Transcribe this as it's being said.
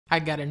I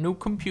got a new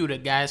computer,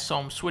 guys, so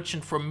I'm switching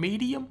from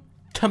medium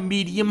to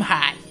medium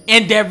high.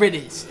 And there it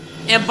is.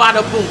 And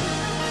bada boom.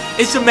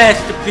 It's a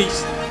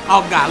masterpiece.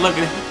 Oh God, look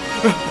at it.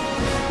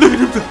 Look at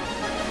him.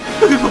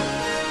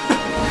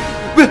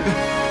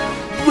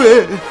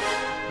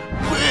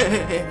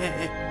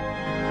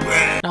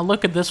 Now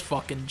look at this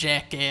fucking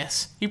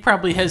jackass. He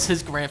probably has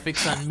his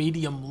graphics on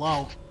medium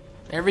low.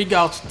 There we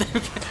go.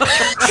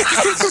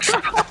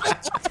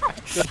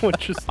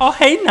 Oh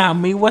hey now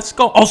me, what's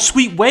going? Oh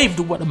sweet wave,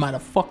 dude. What am I, the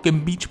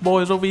fucking Beach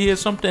Boys over here or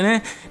something?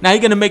 Eh? Now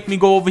you're gonna make me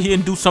go over here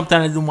and do something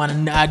I didn't want to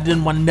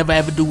never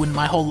ever do in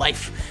my whole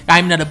life.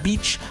 I'm not a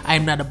beach. I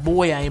am not a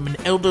boy. I am an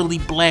elderly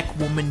black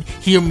woman.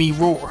 Hear me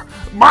roar.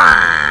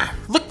 Bah!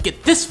 Look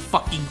at this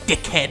fucking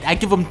dickhead. I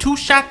give him 2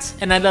 shots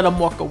and I let him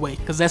walk away,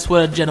 cause that's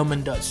what a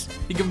gentleman does.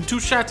 You give him 2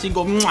 shots and you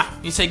go mwah.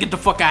 You say get the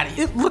fuck out of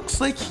here. It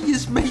looks like he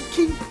is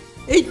making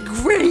a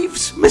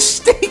graves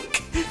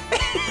mistake.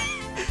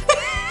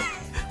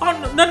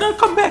 Oh no,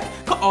 come back.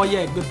 Oh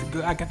yeah, good.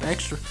 I got the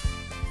extra.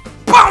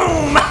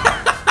 Boom!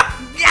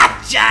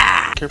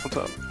 Gotcha! Careful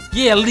top.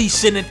 Yeah,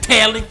 leasing and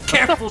tailing,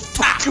 careful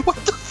top.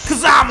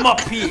 Cause I'm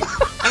up here. And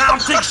I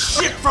don't take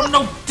shit from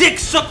no dick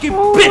sucking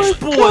bitch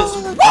boys.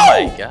 Oh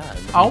my god.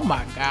 Oh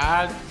my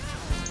god.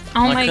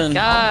 Oh my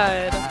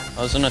god.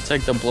 I was gonna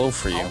take the blow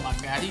for you. Oh my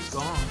god, he's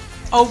gone.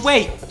 Oh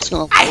wait,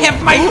 I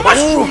have my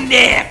mushroom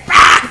there!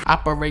 Ah!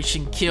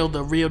 Operation Kill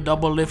the Real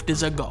Double Lift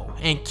is a go.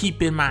 And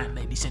keep in mind,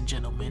 ladies and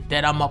gentlemen,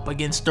 that I'm up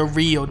against the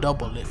real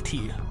double lift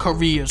here.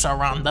 Careers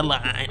are on the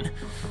line.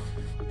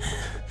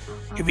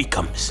 Here he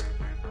comes.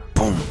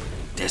 Boom.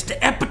 There's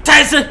the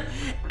appetizer.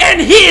 And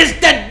here's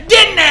the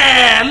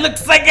dinner!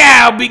 Looks like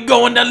I'll be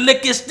going to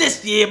Lickus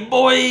this year,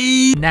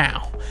 boy!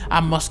 Now, I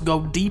must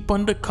go deep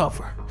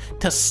undercover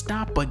to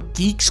stop a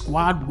Geek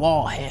Squad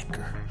wall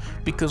hacker.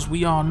 Because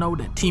we all know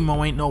that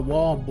Teemo ain't no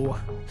wall boy.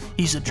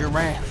 He's a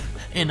giraffe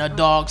in a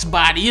dog's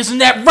body. Isn't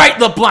that right,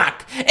 LeBlanc?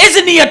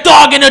 Isn't he a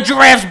dog in a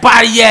giraffe's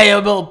body? Yeah, you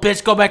little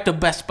bitch. Go back to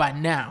Best Buy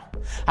now.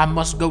 I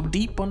must go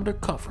deep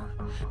undercover.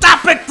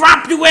 Stop it,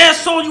 Grump, you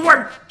asshole! You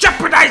are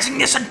jeopardizing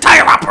this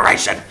entire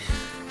operation!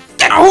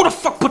 Who the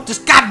fuck put this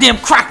goddamn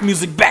croc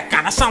music back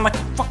on? I sound like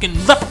a fucking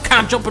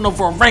leprechaun jumping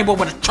over a rainbow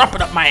with a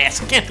trumpet up my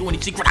ass. I can't do any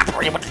secret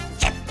operation with this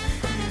shit.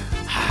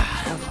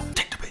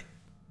 Take the bait.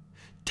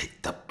 Take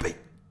the bait.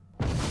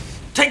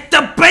 Take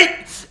the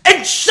bait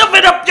and shove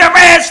it up your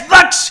ass,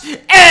 Lux!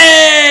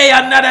 Hey,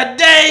 another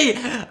day,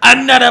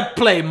 another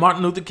play.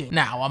 Martin Luther King.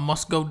 Now I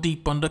must go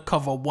deep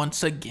undercover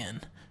once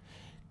again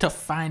to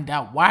find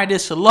out why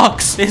this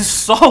Lux is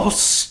so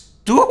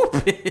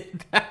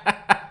stupid.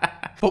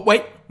 But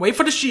wait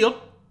for the shield.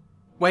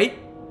 Wait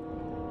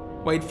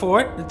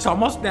for it. It's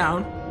almost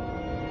down.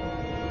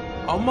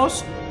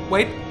 Almost.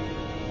 Wait.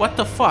 What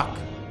the fuck?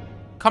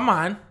 Come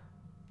on.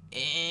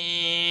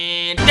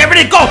 And there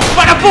it go!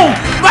 Bada boom!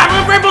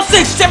 Rainbow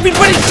Six!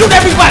 Everybody shoot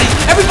everybody!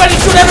 Everybody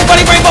shoot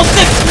everybody! Rainbow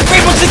Six!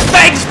 Rainbow Six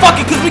bags! Fuck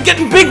it, cause we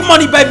getting big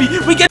money, baby!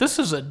 This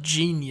is a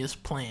genius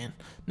plan.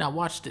 Now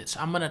watch this.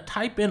 I'm gonna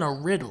type in a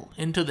riddle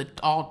into the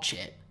all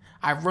chat.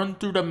 I run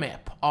through the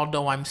map,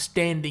 although I'm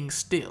standing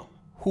still.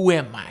 Who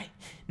am I?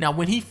 Now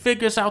when he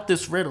figures out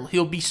this riddle,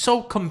 he'll be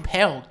so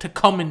compelled to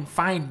come and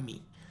find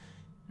me.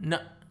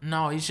 No,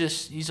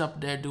 he's up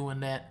there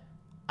doing that.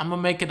 I'm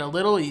gonna make it a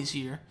little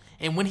easier.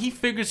 And when he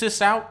figures this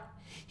out,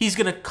 he's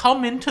gonna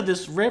come into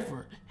this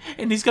river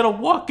and he's gonna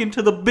walk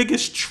into the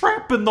biggest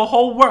trap in the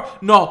whole world.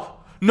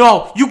 No,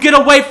 you get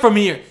away from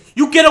here.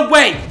 You get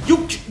away.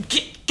 You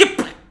get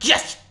back.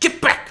 Yes, get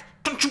back.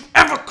 Don't you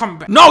ever come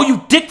back. No,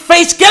 you dick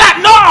face, get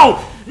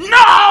out.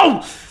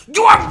 No.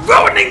 You are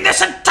ruining this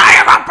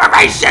entire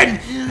operation!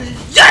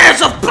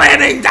 Years of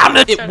planning down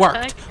the— It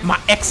worked. My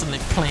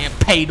excellent plan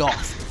paid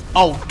off.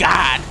 Oh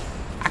God.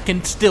 I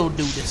can still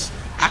do this.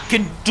 I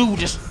can do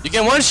this. You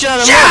get one shot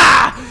of me.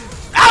 Yeah!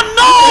 Oh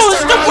no!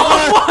 It's the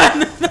wrong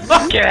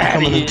one! Get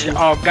out of here.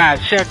 Oh God,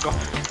 Shekel.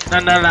 No,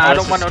 I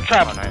don't want no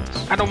trouble.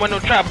 I don't want no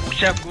trouble,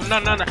 Shekel. No.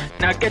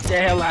 Now get the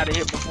hell out of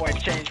here before I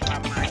change my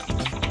mind.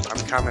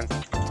 I'm coming.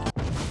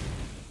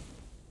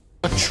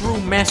 A true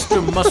master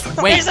must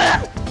wait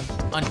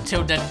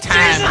until the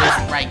time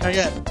is right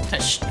to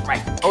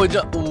strike. Oh,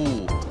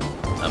 ooh.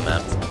 I'm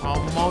out.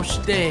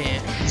 Almost there.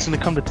 He's gonna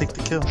come to take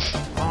the kill.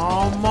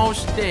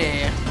 Almost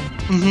there.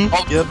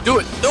 Oh, yep. Do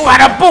it.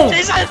 Bada boom!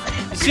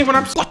 You see what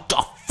I'm— What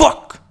the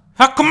fuck?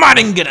 How come I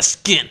didn't get a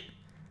skin?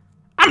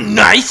 I'm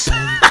nice.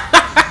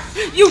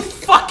 You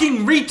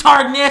fucking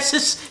retard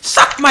narcissist.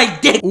 Suck my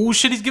dick. Ooh,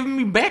 shit, he's giving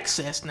me back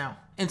sass now.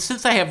 And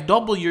since I have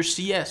double your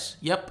CS,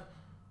 yep.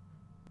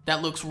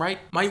 That looks right.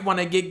 Might want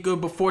to get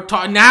good before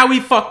talking. Now we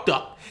fucked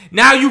up.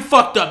 Now you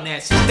fucked up,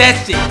 Nancy.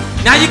 That's it.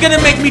 Now you're gonna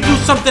make me do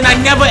something I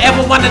never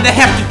ever wanted to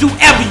have to do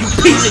ever, you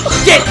piece of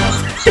shit.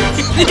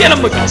 Get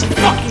him again.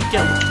 Fucking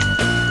kill him.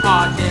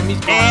 Aw, damn, he's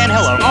gone. And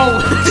hello. Oh.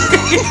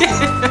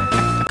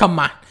 Come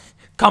on.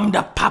 Come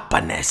to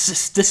Papa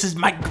Nessus. This is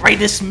my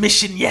greatest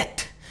mission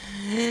yet.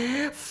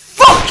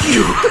 Fuck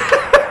you.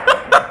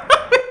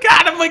 We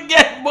got him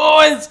again,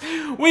 boys.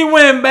 We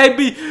win,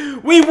 baby.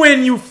 We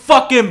win, you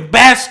fucking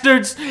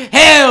bastards.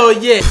 Hell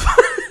yeah.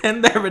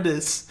 And there it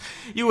is.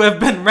 You have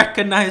been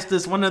recognized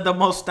as one of the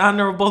most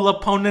honorable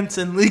opponents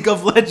in League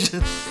of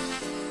Legends.